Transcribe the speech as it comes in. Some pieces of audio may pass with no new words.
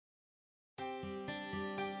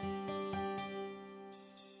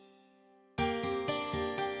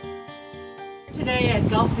Today at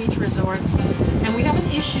Gulf Beach Resorts, and we have an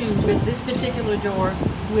issue with this particular door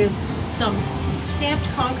with some stamped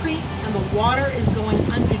concrete, and the water is going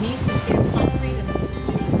underneath the stamped concrete, and this is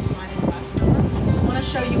due to the sliding glass door. I want to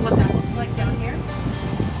show you what that looks like down here.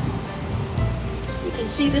 You can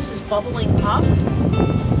see this is bubbling up, and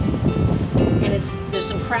there's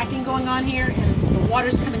some cracking going on here, and the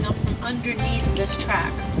water's coming up from underneath this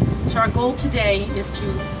track. So our goal today is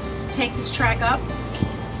to take this track up,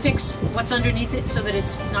 fix what's underneath it so that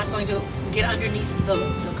it's not going to get underneath the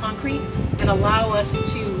concrete, and allow us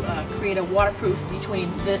to create a waterproof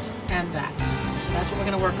between this and that. So that's what we're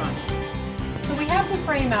going to work on. So we have the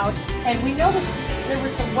frame out, and we noticed there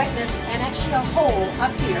was some wetness and actually a hole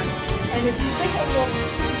up here. And if you take a look,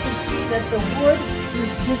 you can see that the wood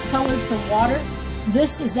is discolored from water.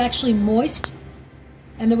 This is actually moist,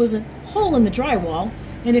 and there was a hole in the drywall.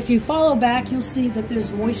 And if you follow back, you'll see that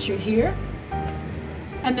there's moisture here.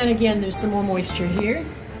 And then again, there's some more moisture here.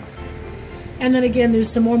 And then again, there's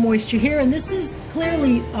some more moisture here. And this is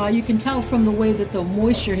clearly, you can tell from the way that the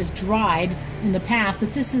moisture has dried in the past,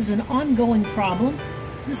 that this is an ongoing problem.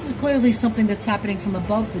 This is clearly something that's happening from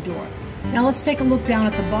above the door. Now let's take a look down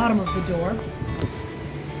at the bottom of the door.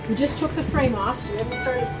 We just took the frame off, so we haven't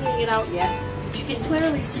started cleaning it out yet. But you can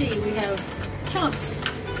clearly see we have chunks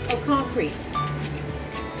of concrete.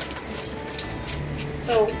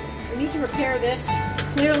 So we need to repair this.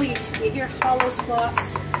 Clearly, you hear hollow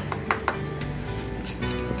spots.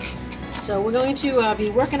 So we're going to be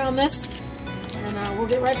working on this, and we'll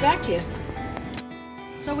get right back to you.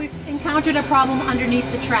 So we've encountered a problem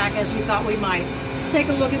underneath the track, as we thought we might. Let's take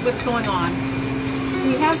a look at what's going on.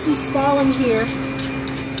 We have some spalling here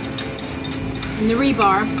in the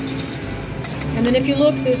rebar. And then if you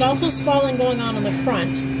look, there's also spalling going on the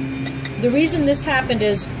front. The reason this happened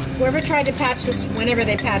is whoever tried to patch this, whenever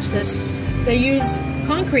they patch this, they used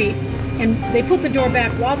concrete, and they put the door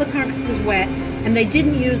back while the concrete was wet, and they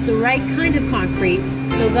didn't use the right kind of concrete,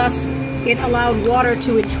 so thus it allowed water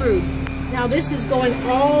to intrude. Now this is going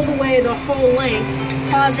all the way the whole length,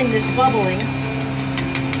 causing this bubbling. You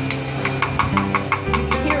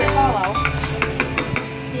can hear it hollow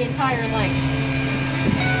the entire length.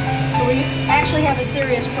 So we actually have a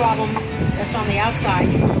serious problem that's on the outside.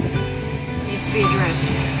 It needs to be addressed.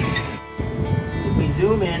 If we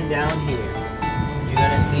zoom in down here, you're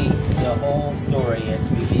going to see the whole story as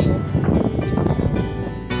revealed.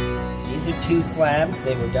 These are two slabs.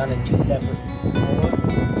 They were done in two separate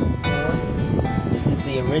floors. This is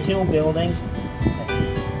the original building.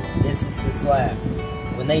 This is the slab.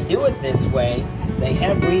 When they do it this way, they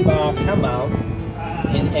have rebar come out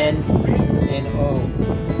in O's.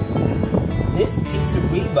 This piece of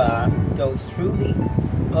rebar goes through the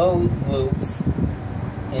O loops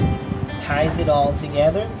and ties it all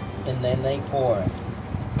together, and then they pour it.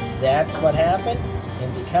 That's what happened,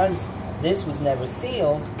 and because this was never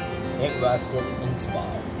sealed, it rusted and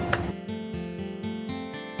spalled.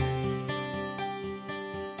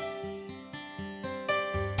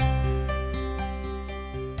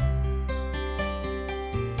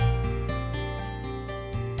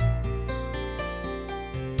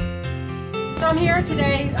 So I'm here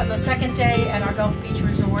today on the second day at our Gulf Beach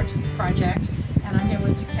Resort project, and I'm here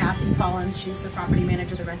with Kathy Collins. She's the property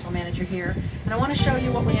manager, the rental manager here, and I want to show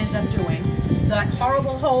you what we ended up doing. That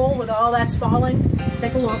horrible hole with all that spalling,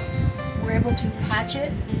 take a look. We're able to patch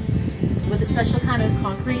it with a special kind of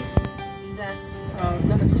concrete that's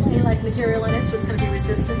got a clay-like material in it, so it's going to be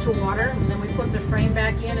resistant to water. And then we put the frame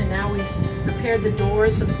back in, and now we've repaired the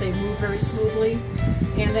doors so that they move very smoothly.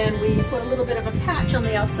 And then we put a little bit of a patch on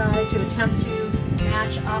the outside to attempt to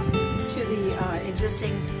match up to the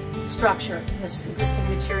existing structure, this existing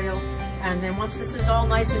material. And then once this is all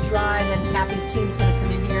nice and dry, then Kathy's team's going to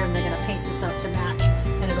come in here and they're going to paint this up to match.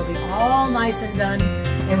 And it'll be all nice and done.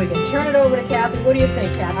 And we can turn it over to Kathy. What do you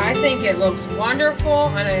think, Kathy? I think it looks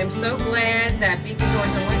wonderful, and I am so glad that Beacon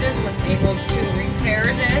Doors and Windows was able to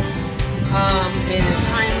repair this in a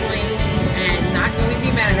timely and not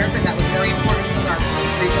noisy manner, because that was very important because our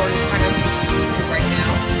resort is kind of right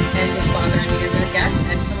now and would bother any of the guests.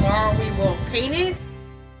 And tomorrow we will paint it